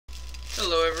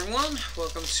everyone,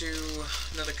 welcome to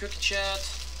another Cookie Chat.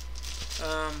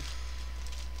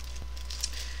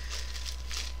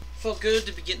 Felt good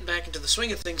to be getting back into the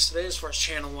swing of things today as far as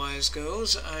channel-wise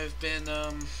goes. I've been,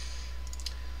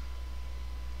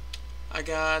 I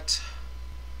got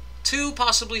 2,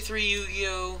 possibly 3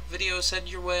 Yu-Gi-Oh! Videos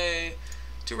headed your way,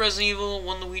 2 Resident Evil,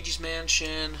 1 Luigi's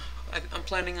Mansion. I'm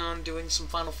planning on doing some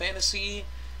Final Fantasy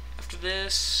after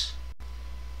this.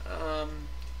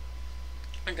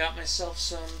 I got myself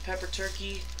some pepper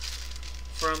turkey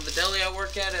from the deli I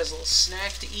work at as a little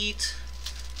snack to eat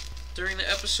during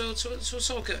the episode, so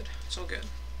it's all good. It's all good.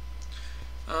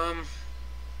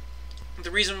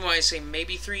 The reason why I say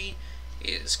maybe 3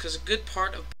 is because a good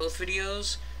part of both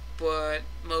videos, but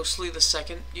mostly the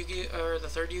second Yu-Gi-Oh! Or the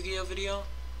third Yu-Gi-Oh! Video,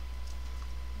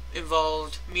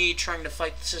 involved me trying to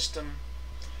fight the system,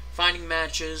 finding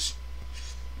matches.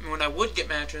 And when I would get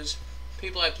matches,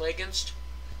 people I play against,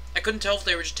 I couldn't tell if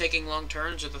they were just taking long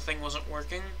turns or the thing wasn't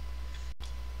working.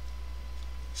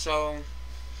 So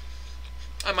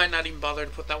I might not even bother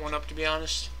to put that one up, to be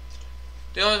honest.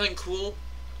 The only thing cool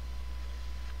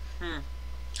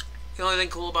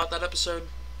about that episode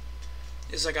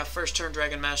is I got first turn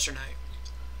Dragon Master Knight.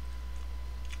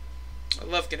 I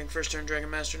love getting first turn Dragon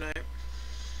Master Knight.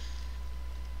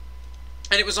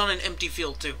 And it was on an empty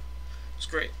field too. It was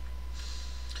great.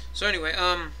 So anyway,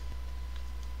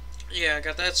 yeah, I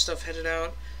got that stuff headed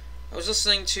out. I was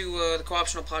listening to the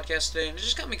Co-optional podcast today, and it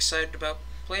just got me excited about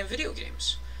playing video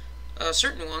games.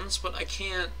 Certain ones, but I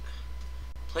can't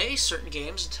play certain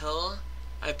games until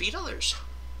I beat others.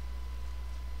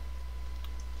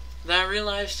 Then I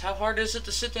realized how hard is it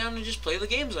to sit down and just play the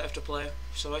games I have to play.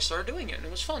 So I started doing it, and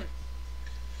it was fun.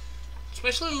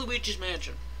 Especially Luigi's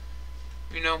Mansion.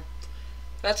 You know,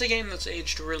 that's a game that's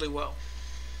aged really well.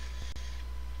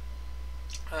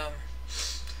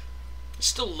 It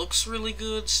still looks really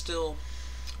good, still,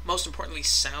 most importantly,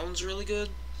 sounds really good.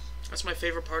 That's my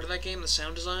favorite part of that game, the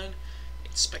sound design.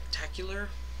 It's spectacular.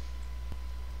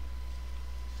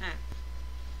 And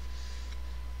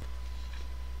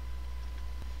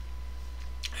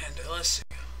let's see.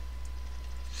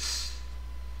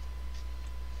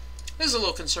 This is a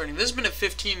little concerning. This has been at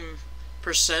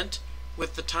 15%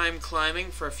 with the time climbing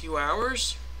for a few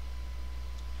hours.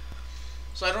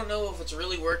 So I don't know if it's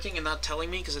really working and not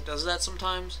telling me, because it does that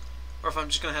sometimes, or if I'm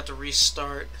just going to have to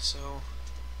restart, so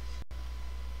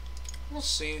we'll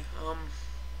see.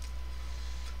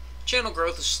 Channel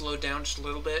growth has slowed down just a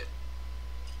little bit,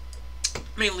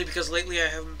 mainly because lately I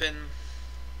haven't been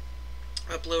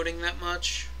uploading that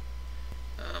much.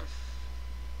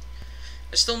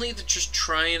 I still need to just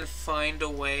try and find a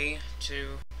way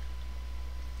to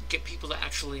get people to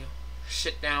actually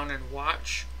sit down and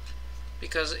watch,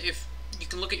 because if you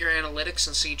can look at your analytics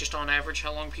and see just on average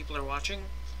how long people are watching.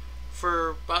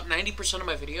 For about 90% of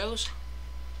my videos,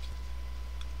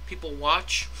 people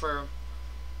watch for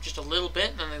just a little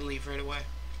bit and then they leave right away.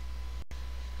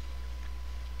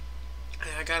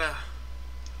 And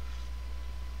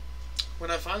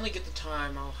when I finally get the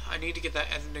time, I need to get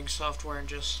that editing software and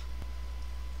just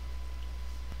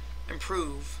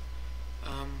improve.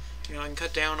 You know, I can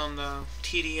cut down on the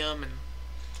tedium and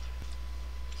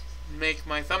make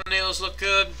my thumbnails look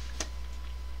good.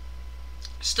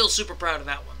 Still super proud of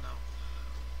that one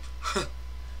though.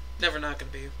 Never not gonna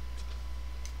be.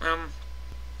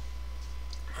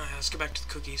 Let's get back to the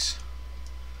cookies.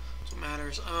 That's what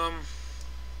matters.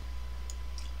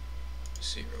 Let's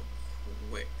see real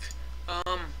quick.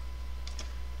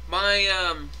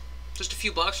 Just a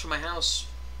few blocks from my house,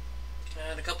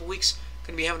 in a couple weeks,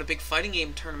 gonna be having a big fighting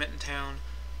game tournament in town,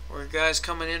 where guys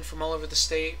coming in from all over the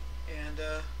state and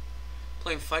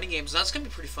playing fighting games. That's going to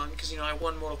be pretty fun, because, you know, I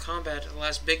won Mortal Kombat, the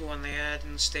last big one they had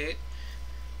in the state,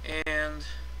 and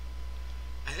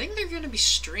I think they're going to be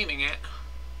streaming it.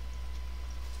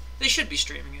 They should be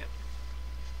streaming it.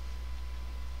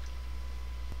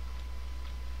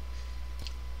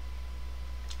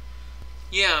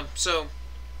 Yeah, so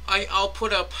I'll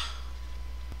put up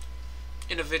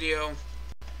in a video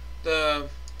the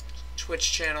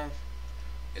Twitch channel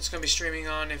it's going to be streaming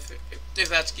on if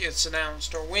that gets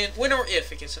announced, or when or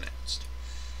if it gets announced.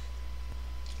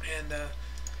 And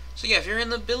so yeah, if you're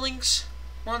in the Billings,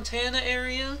 Montana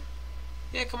area,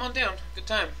 yeah, come on down. Good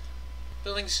time.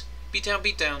 Billings, beatdown,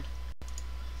 beatdown.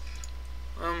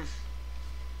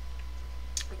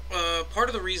 Part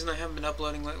of the reason I haven't been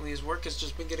uploading lately is work has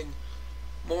just been getting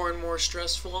more and more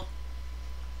stressful.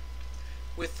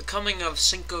 With the coming of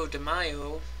Cinco de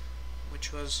Mayo,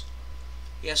 which was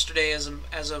yesterday as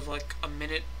of like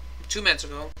 2 minutes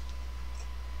ago,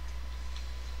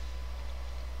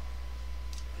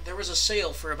 there was a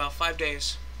sale for about 5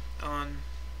 days on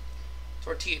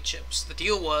tortilla chips. The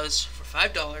deal was, for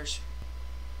 $5,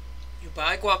 you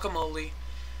buy guacamole,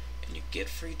 and you get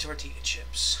free tortilla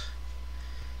chips.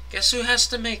 Guess who has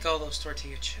to make all those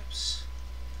tortilla chips?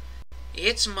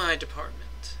 It's my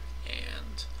department,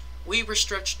 and we were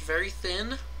stretched very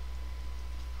thin,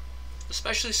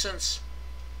 especially since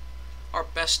our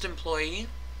best employee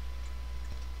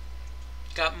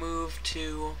got moved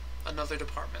to another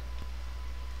department.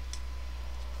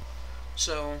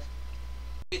 So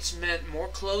it's meant more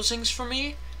closings for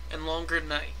me and longer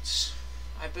nights.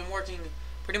 I've been working,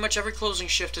 pretty much every closing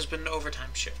shift has been an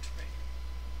overtime shift for me.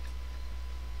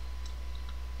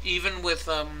 Even with,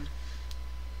 I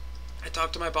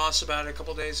talked to my boss about it a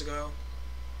couple days ago,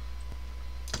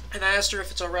 and I asked her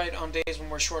if it's alright on days when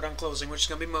we're short on closing, which is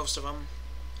going to be most of them,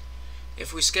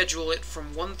 if we schedule it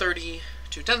from 1:30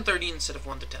 to 10:30 instead of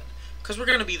 1 to 10. Because we're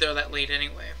going to be there that late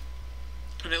anyway.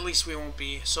 And at least we won't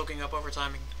be soaking up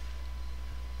overtime and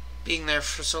being there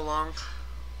for so long.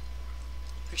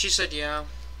 And she said, yeah.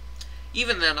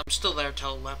 Even then, I'm still there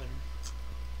till 11.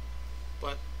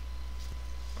 But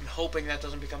I'm hoping that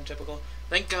doesn't become typical.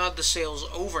 Thank God the sale's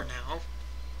over now.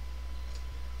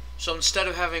 So instead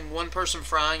of having one person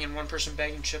frying and one person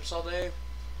bagging chips all day,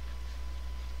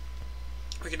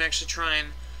 we can actually try and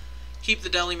keep the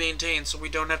deli maintained so we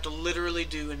don't have to literally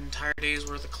do an entire day's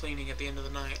worth of cleaning at the end of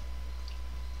the night.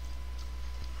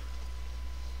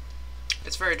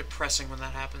 It's very depressing when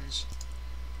that happens.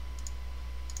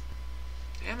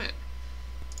 Damn it.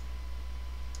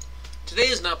 Today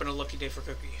has not been a lucky day for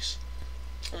cookies.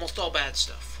 Almost all bad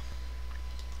stuff.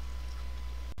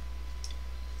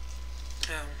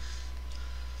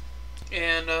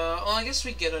 And, well, I guess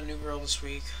we get a new girl this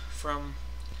week from...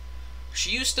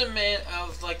 She used to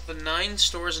of like the 9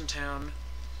 stores in town,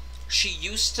 she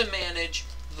used to manage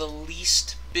the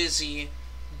least busy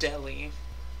deli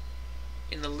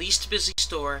in the least busy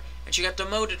store, and she got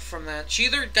demoted from that. She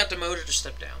either got demoted or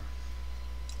stepped down.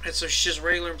 And so she's just a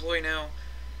regular employee now.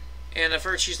 And I've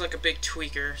heard she's like a big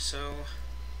tweaker, so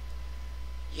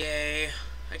yay,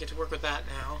 I get to work with that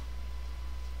now.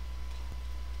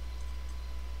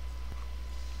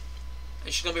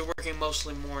 And she's going to be working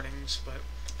mostly mornings, but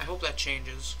I hope that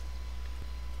changes.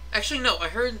 Actually, no, I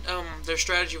heard their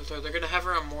strategy with her. They're going to have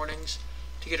her on mornings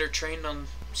to get her trained on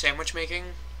sandwich making.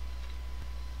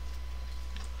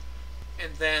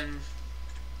 And then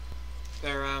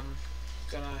they're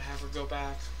going to have her go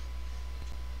back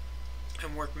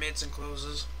and work mids and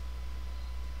closes.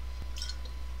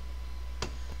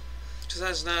 Because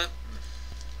that's not...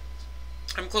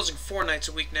 I'm closing 4 nights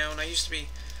a week now, and I used to be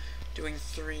doing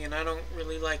 3, and I don't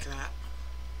really like that.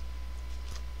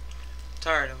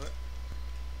 Tired of it.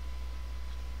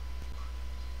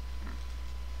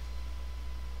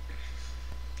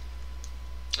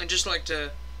 I just like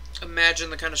to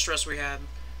imagine the kind of stress we had.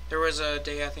 There was a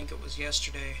day, I think it was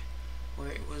yesterday, where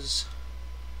it was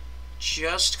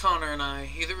just Connor and I.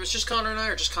 Either it was just Connor and I,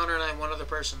 or just Connor and I and one other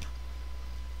person.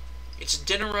 It's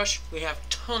dinner rush. We have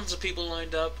tons of people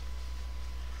lined up.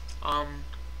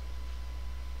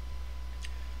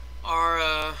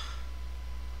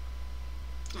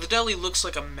 The deli looks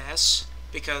like a mess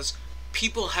because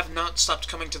people have not stopped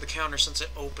coming to the counter since it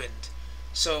opened.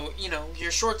 So, you know,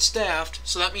 you're short-staffed,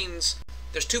 so that means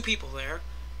there's 2 people there,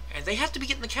 and they have to be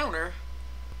getting the counter.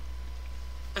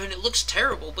 I mean, it looks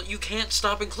terrible, but you can't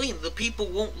stop and clean. The people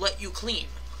won't let you clean.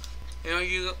 You know,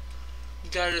 you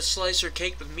got a slice or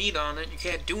cake with meat on it, you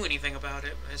can't do anything about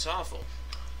it. It's awful.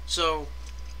 So,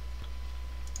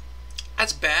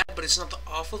 that's bad, but it's not the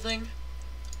awful thing.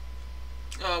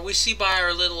 We see by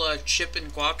our little chip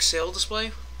and guac sale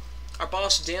display, our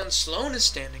boss Dan Sloan is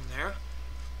standing there,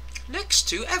 next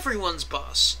to everyone's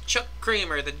boss, Chuck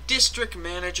Kramer, the district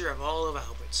manager of all of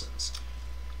Albertsons.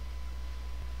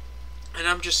 And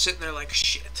I'm just sitting there like,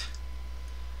 shit.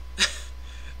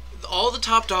 All the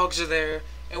top dogs are there,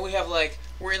 and we have like,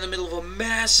 we're in the middle of a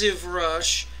massive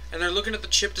rush, and they're looking at the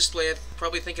chip display,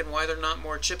 probably thinking why there are not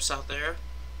more chips out there.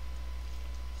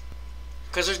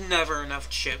 Because there's never enough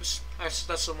chips.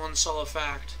 That's the one solid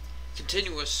fact.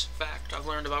 Continuous fact I've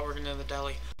learned about working in the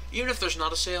deli. Even if there's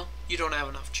not a sale, you don't have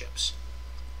enough chips.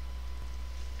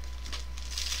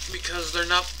 Because they're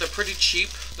pretty cheap.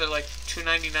 They're like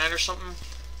 $2.99 or something.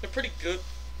 They're pretty good,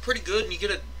 and you get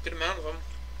a good amount of them.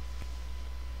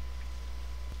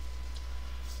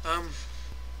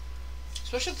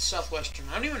 Especially at the Southwestern.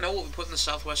 I don't even know what we put in the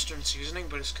Southwestern seasoning,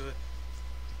 but it's good.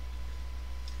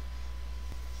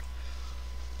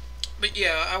 But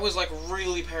yeah, I was like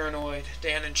really paranoid.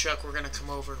 Dan and Chuck were going to come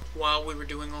over while we were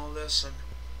doing all this, and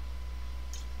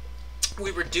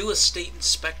we were due a state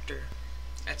inspector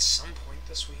at some point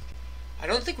this week. I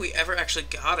don't think we ever actually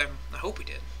got him. I hope we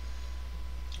did.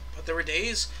 But there were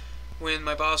days when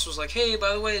my boss was like, hey,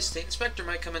 by the way, state inspector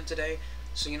might come in today.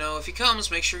 So, you know, if he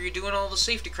comes, make sure you're doing all the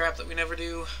safety crap that we never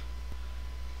do.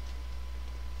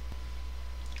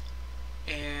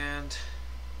 And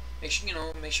make sure, you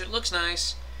know, make sure it looks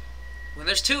nice. When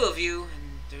there's two of you,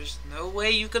 and there's no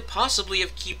way you could possibly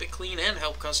have keep it clean and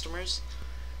help customers.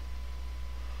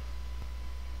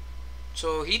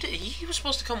 So he was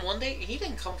supposed to come one day. He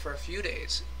didn't come for a few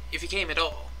days, if he came at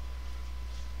all.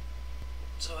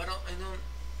 So I don't.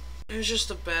 It was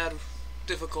just a bad,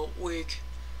 difficult week.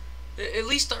 At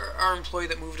least our employee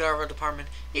that moved out of our department,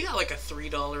 he got like a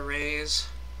 $3 raise.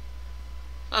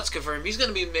 That's good for him. He's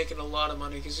gonna be making a lot of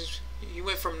money because he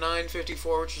went from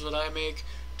 $9.54, which is what I make,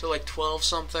 to like 12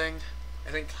 something. I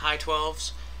think high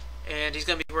 12s, and he's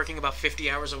gonna be working about 50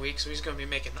 hours a week. So he's gonna be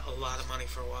making a lot of money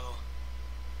for a while.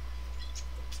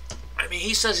 I mean,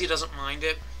 he says he doesn't mind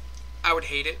it. I would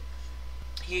hate it.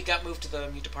 He got moved to the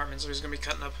meat department, so he's gonna be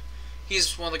cutting up.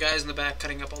 He's one of the guys in the back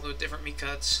cutting up all the different meat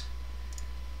cuts.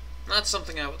 Not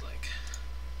something I would like.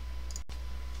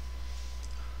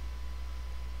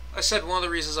 I said one of the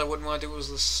reasons I wouldn't want to do it was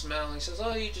the smell. He says,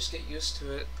 oh, you just get used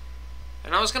to it.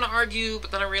 And I was going to argue,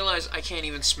 but then I realized I can't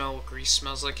even smell what grease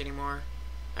smells like anymore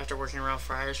after working around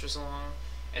fryers for so long.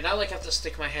 And I have to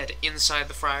stick my head inside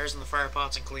the fryers and the fryer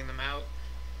pots and clean them out.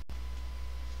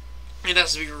 It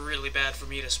has to be really bad for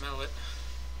me to smell it.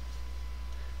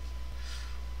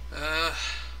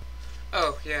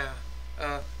 Oh, yeah.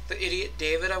 The idiot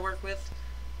David I work with.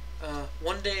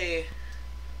 One day,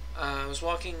 I was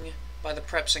walking by the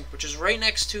prep sink, which is right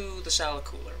next to the salad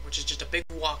cooler, which is just a big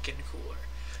walk-in cooler.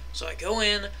 So I go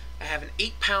in, I have an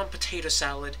 8-pound potato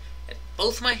salad at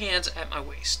both my hands at my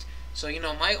waist. So, you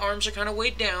know, my arms are kind of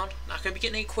weighed down, not going to be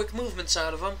getting any quick movements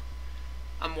out of them.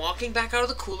 I'm walking back out of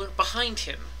the cooler behind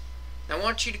him. Now I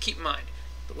want you to keep in mind,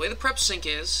 the way the prep sink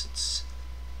is,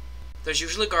 there's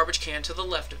usually a garbage can to the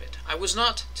left of it. I was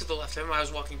not to the left of him, I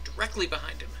was walking directly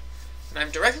behind him. And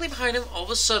I'm directly behind him, all of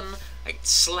a sudden, I get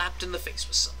slapped in the face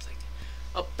with something.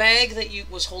 A bag that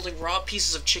was holding raw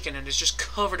pieces of chicken and is just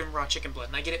covered in raw chicken blood.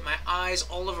 And I get it in my eyes,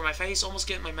 all over my face, almost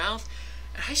get it in my mouth.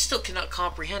 And I still cannot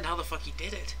comprehend how the fuck he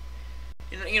did it.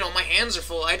 You know, my hands are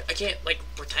full, I can't, like,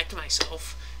 protect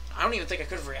myself. I don't even think I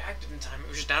could have reacted in time, it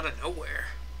was just out of nowhere.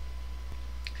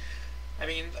 I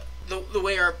mean, the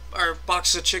way our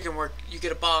boxes of chicken work, you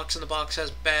get a box and the box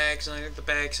has bags, and I think the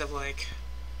bags have like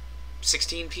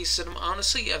 16 pieces in them.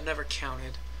 Honestly, I've never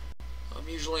counted. I'm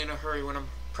usually in a hurry when I'm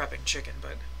prepping chicken,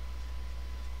 but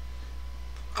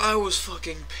I was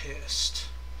fucking pissed.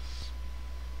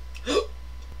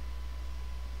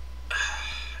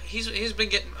 He's been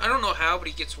getting, I don't know how, but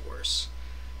he gets worse.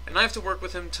 And I have to work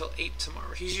with him till 8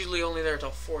 tomorrow. He's usually only there till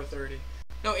 4:30.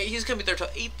 No, he's gonna be there till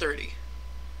 8:30.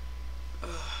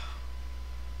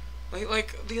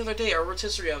 Like the other day, our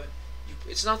rotisserie oven.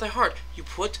 It's not that hard. You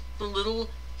put the little,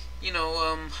 you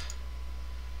know,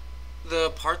 the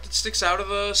part that sticks out of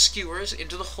the skewers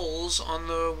into the holes on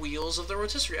the wheels of the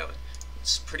rotisserie oven.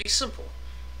 It's pretty simple.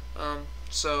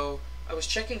 So I was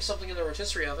checking something in the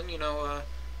rotisserie oven. You know,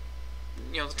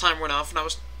 the time went off, and I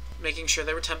was making sure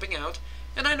they were temping out,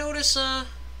 and I noticed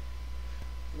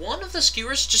one of the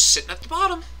skewers just sitting at the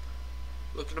bottom,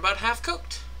 looking about half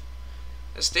cooked.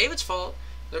 It's David's fault.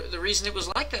 The reason it was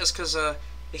like that is because the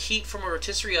heat from a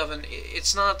rotisserie oven,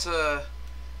 it's not an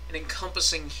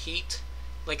encompassing heat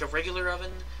like a regular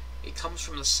oven. It comes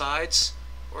from the sides,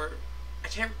 or I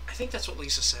think that's what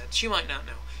Lisa said. She might not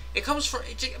know. It comes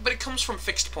from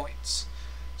fixed points.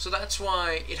 So that's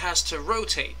why it has to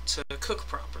rotate to cook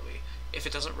properly. If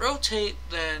it doesn't rotate,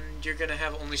 then you're gonna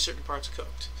have only certain parts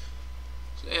cooked.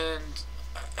 And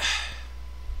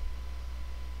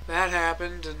that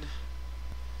happened, and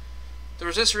the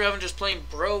rotisserie oven just plain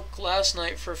broke last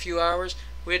night for a few hours.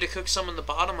 We had to cook some in the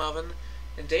bottom oven,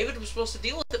 and David was supposed to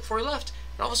deal with it before he left.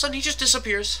 And all of a sudden, he just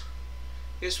disappears.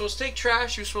 He was supposed to take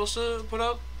trash, he was supposed to put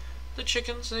out the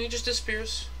chickens, and he just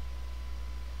disappears.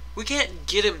 We can't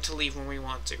get him to leave when we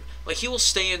want to. Like, he will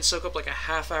stay and soak up like a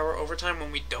half-hour overtime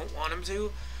when we don't want him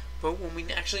to, but when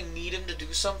we actually need him to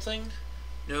do something,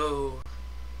 no.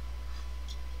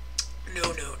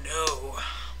 No, no, no.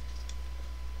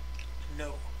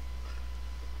 No.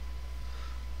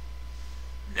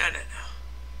 No, no, no.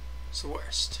 It's the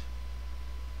worst.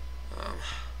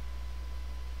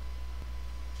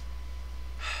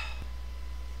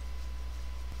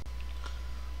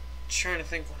 Trying to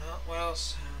think what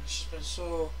else. It's just been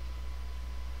so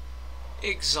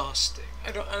exhausting.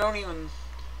 I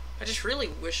just really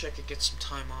wish I could get some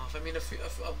time off. I mean,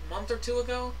 a month or two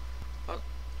ago,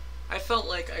 I felt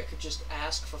like I could just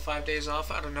ask for 5 days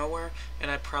off out of nowhere, and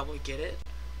I'd probably get it.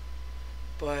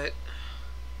 But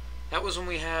That was when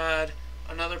we had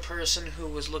another person who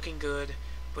was looking good,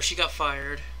 but she got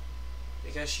fired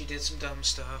because she did some dumb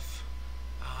stuff.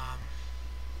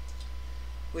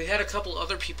 We had a couple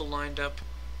other people lined up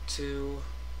to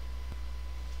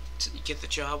get the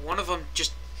job. One of them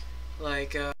just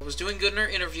was doing good in her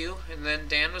interview, and then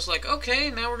Dan was like, "Okay,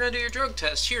 now we're gonna do your drug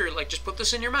test. Here, just put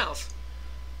this in your mouth."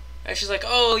 And she's like,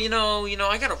 "Oh,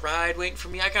 I got a ride waiting for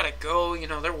me. I gotta go.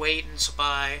 They're waiting, so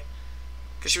bye."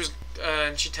 Because she was,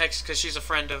 and she texts because she's a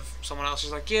friend of someone else. She's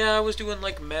like, "Yeah, I was doing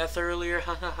meth earlier,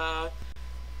 ha ha ha."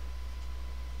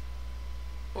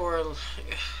 Or,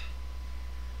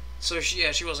 so she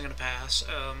wasn't gonna pass.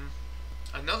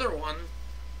 Another one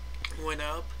went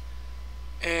up,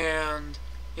 and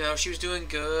she was doing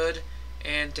good,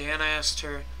 and Dan asked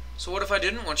her, "So what if I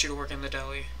didn't want you to work in the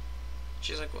deli?"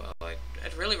 She's like, "Well,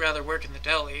 I'd really rather work in the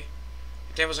deli."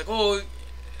 And Dan was like, "Oh,"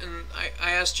 and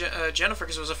I asked Jennifer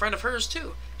because it was a friend of hers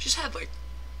too. She's had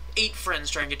 8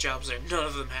 friends trying to get jobs there. None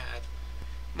of them had.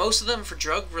 Most of them for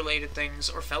drug-related things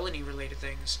or felony-related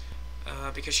things,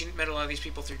 because she met a lot of these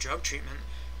people through drug treatment.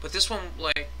 But this one,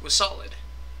 was solid.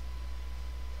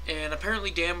 And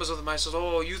apparently Dan was of the mind, says,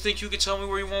 "Oh, you think you can tell me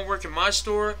where you want to work in my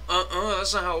store?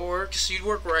 That's not how it works. You'd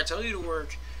work where I tell you to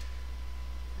work."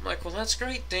 I'm like, "Well, that's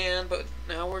great, Dan, but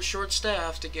now we're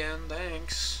short-staffed again.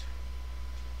 Thanks."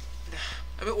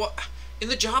 I mean, in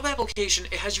the job application,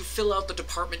 it has you fill out the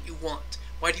department you want.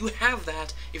 Why do you have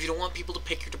that if you don't want people to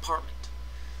pick your department?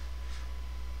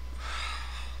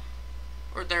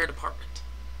 Or their department.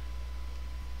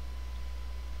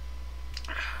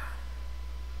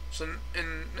 So,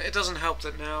 and it doesn't help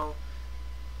that now,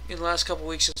 in the last couple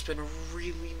weeks, it's been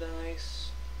really nice.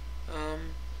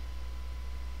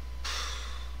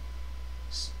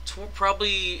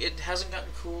 Probably it hasn't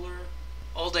gotten cooler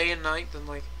all day and night than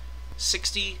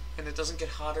 60, and it doesn't get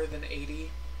hotter than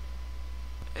 80.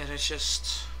 And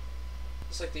it's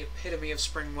like the epitome of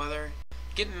spring weather.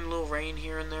 Getting a little rain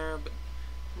here and there,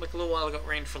 but a little while ago it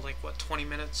rained for 20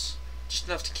 minutes. Just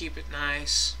enough to keep it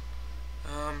nice.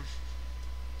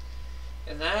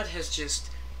 And that has just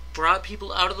brought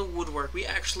people out of the woodwork. We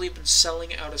actually have been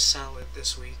selling out a salad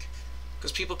this week.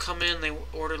 Because people come in, they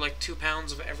order 2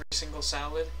 pounds of every single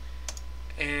salad.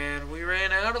 And we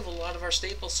ran out of a lot of our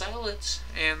staple salads.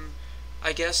 And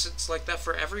I guess it's like that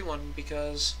for everyone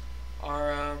because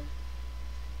the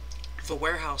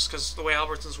warehouse, because the way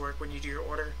Albertsons work when you do your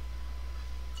order,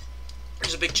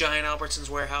 there's a big giant Albertsons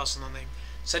warehouse and then they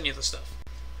send you the stuff.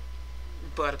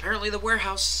 But apparently the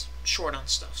warehouse short on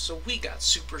stuff, so we got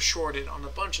super shorted on a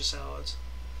bunch of salads.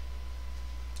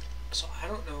 So I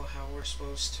don't know how we're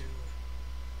supposed to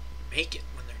make it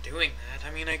when they're doing that.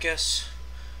 I mean, I guess,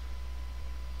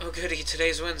 oh goody,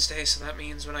 today's Wednesday, so that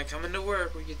means when I come into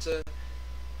work we get to,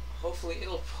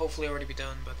 it'll hopefully already be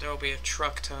done, but there'll be a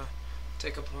truck to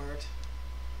take apart.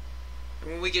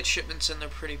 And when we get shipments in, they're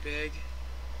pretty big.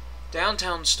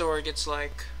 Downtown store gets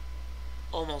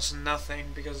almost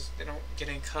nothing because they don't get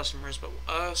any customers, but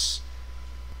us,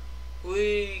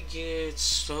 we get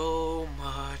so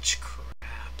much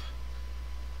crap.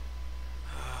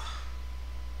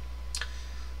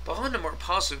 But on to more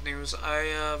positive news, I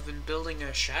have been building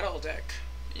a Shadow deck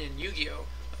in Yu-Gi-Oh!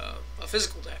 A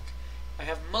physical deck. I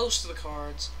have most of the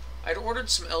cards. I'd ordered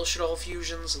some El Shaddoll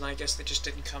fusions, and I guess they just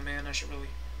didn't come in. I should really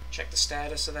check the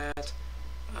status of that.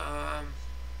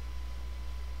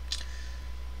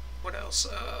 What else?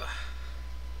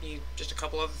 Need just a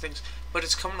couple other things. But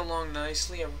it's coming along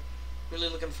nicely. I'm really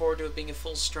looking forward to it being at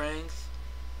full strength.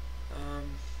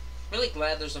 Really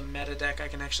glad there's a meta deck I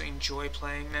can actually enjoy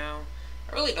playing now.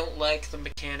 I really don't like the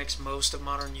mechanics most of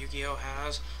modern Yu-Gi-Oh!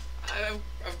 Has.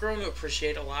 I've grown to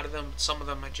appreciate a lot of them, but some of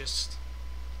them I just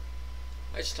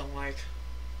don't like.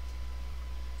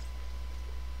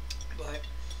 But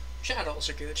Shadows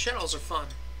are good. Shadows are fun.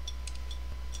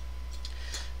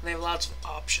 And they have lots of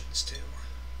options too.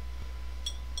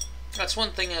 That's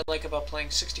one thing I like about playing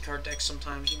 60-card decks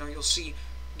sometimes. You'll see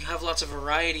you have lots of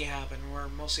variety happen, where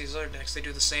most of these other decks, they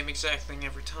do the same exact thing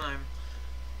every time.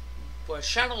 But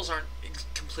Shadows aren't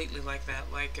completely like that.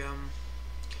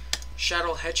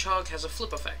 Shadow Hedgehog has a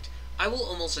flip effect. I will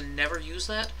almost never use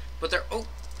that, but there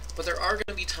are going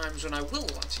to be times when I will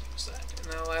want to use that,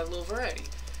 and I'll add a little variety.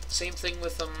 Same thing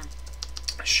with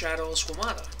Shadow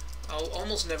Squamata. I'll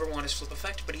almost never want his flip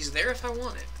effect, but he's there if I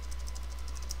want it.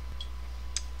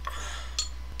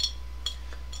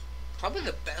 Probably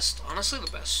the best, honestly,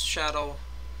 the best Shadow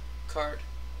card,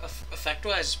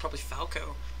 effect-wise, is probably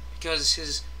Falco, because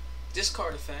his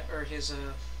discard effect, or his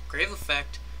grave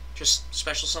effect, just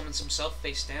special summons himself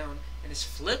face down, and his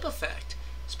flip effect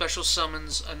special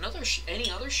summons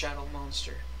any other Shadow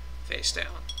monster face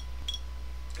down.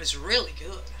 It's really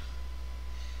good.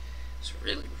 It's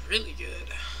really, really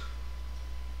good.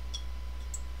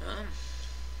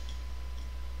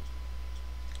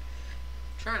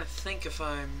 Trying to think if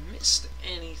I missed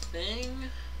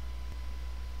anything.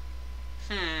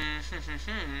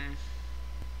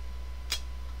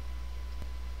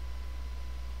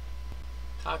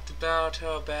 Talked about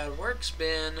how bad work's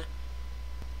been.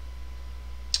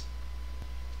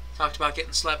 Talked about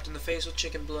getting slapped in the face with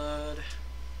chicken blood.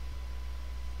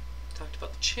 Talked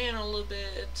about the channel a little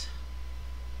bit.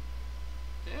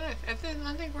 Yeah, I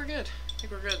think we're good. I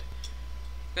think we're good.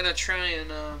 Gonna try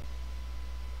and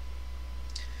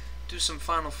do some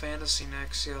Final Fantasy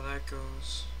next. See how that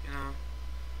goes. You know,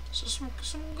 so some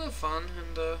good fun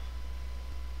and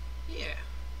yeah.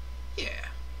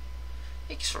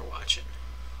 Thanks for watching.